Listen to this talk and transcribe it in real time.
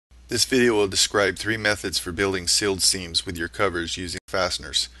This video will describe 3 methods for building sealed seams with your covers using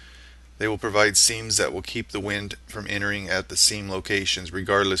fasteners. They will provide seams that will keep the wind from entering at the seam locations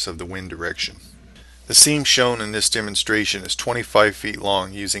regardless of the wind direction. The seam shown in this demonstration is 25 feet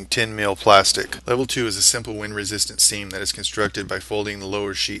long using 10 mil plastic. Level 2 is a simple wind resistant seam that is constructed by folding the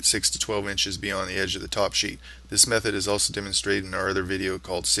lower sheet 6 to 12 inches beyond the edge of the top sheet. This method is also demonstrated in our other video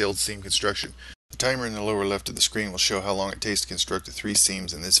called sealed seam construction. The timer in the lower left of the screen will show how long it takes to construct the 3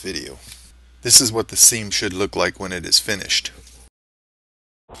 seams in this video. This is what the seam should look like when it is finished.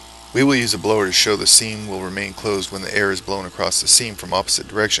 We will use a blower to show the seam will remain closed when the air is blown across the seam from opposite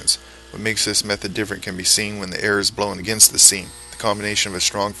directions. What makes this method different can be seen when the air is blown against the seam. The combination of a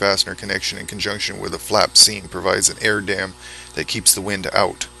strong fastener connection in conjunction with a flap seam provides an air dam that keeps the wind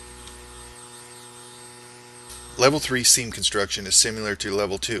out. Level 3 seam construction is similar to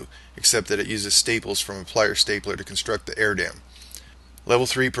Level 2, except that it uses staples from a plier stapler to construct the air dam. Level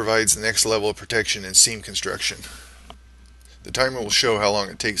 3 provides the next level of protection in seam construction. The timer will show how long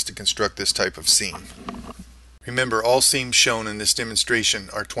it takes to construct this type of seam. Remember, all seams shown in this demonstration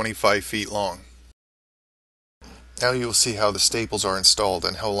are 25 feet long. Now you will see how the staples are installed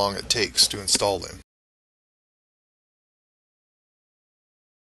and how long it takes to install them.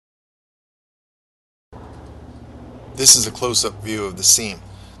 This is a close-up view of the seam.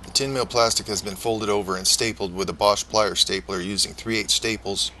 The 10 mil plastic has been folded over and stapled with a Bosch plier stapler using 3/8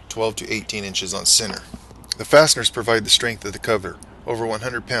 staples 12 to 18 inches on center. The fasteners provide the strength of the cover, over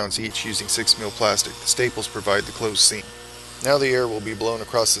 100 pounds each using 6 mil plastic. The staples provide the closed seam. Now the air will be blown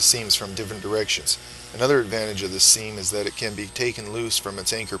across the seams from different directions. Another advantage of this seam is that it can be taken loose from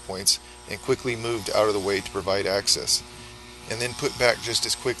its anchor points and quickly moved out of the way to provide access, and then put back just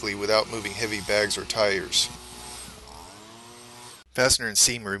as quickly without moving heavy bags or tires. Fastener and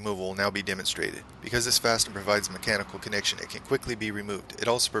seam removal will now be demonstrated. Because this fastener provides a mechanical connection, it can quickly be removed. It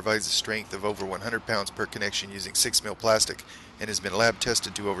also provides a strength of over 100 pounds per connection using 6 mil plastic and has been lab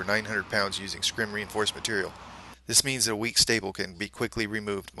tested to over 900 pounds using scrim reinforced material. This means that a weak staple can be quickly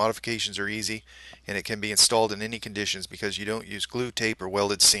removed. Modifications are easy and it can be installed in any conditions because you don't use glue, tape, or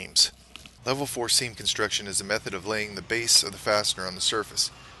welded seams. Level 4 seam construction is a method of laying the base of the fastener on the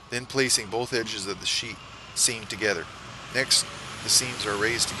surface, then placing both edges of the sheet seam together. Next, the seams are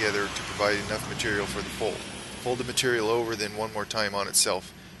raised together to provide enough material for the fold. Fold the material over, then one more time on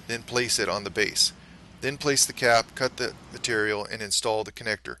itself, then place it on the base. Then place the cap, cut the material, and install the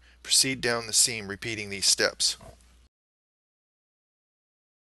connector. Proceed down the seam repeating these steps.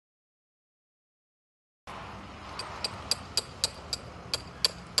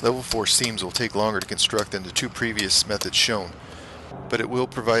 Level 4 seams will take longer to construct than the 2 previous methods shown, but it will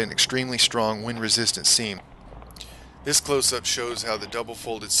provide an extremely strong wind-resistant seam. This close-up shows how the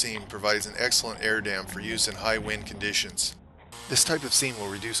double-folded seam provides an excellent air dam for use in high wind conditions. This type of seam will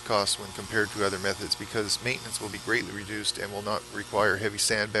reduce costs when compared to other methods because maintenance will be greatly reduced and will not require heavy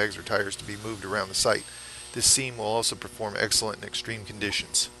sandbags or tires to be moved around the site. This seam will also perform excellent in extreme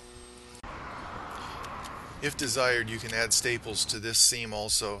conditions. If desired, you can add staples to this seam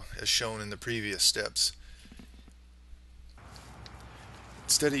also, as shown in the previous steps.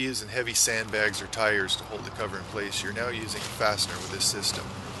 Instead of using heavy sandbags or tires to hold the cover in place, you're now using a fastener with this system.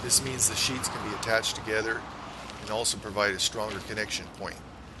 This means the sheets can be attached together and also provide a stronger connection point.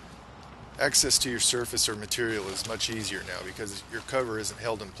 Access to your surface or material is much easier now because your cover isn't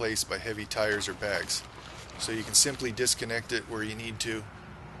held in place by heavy tires or bags. So you can simply disconnect it where you need to,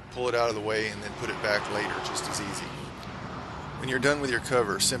 pull it out of the way, and then put it back later just as easy. When you're done with your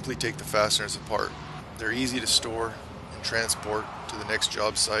cover, simply take the fasteners apart. They're easy to store and transport to the next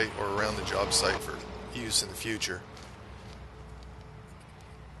job site or around the job site for use in the future.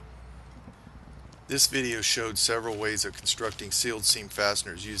 This video showed several ways of constructing sealed seam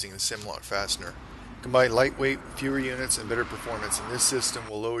fasteners using the Symmloc fastener. Combine lightweight, fewer units, and better performance, and this system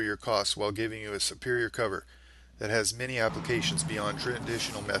will lower your costs while giving you a superior cover that has many applications beyond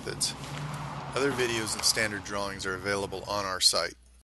traditional methods. Other videos and standard drawings are available on our site.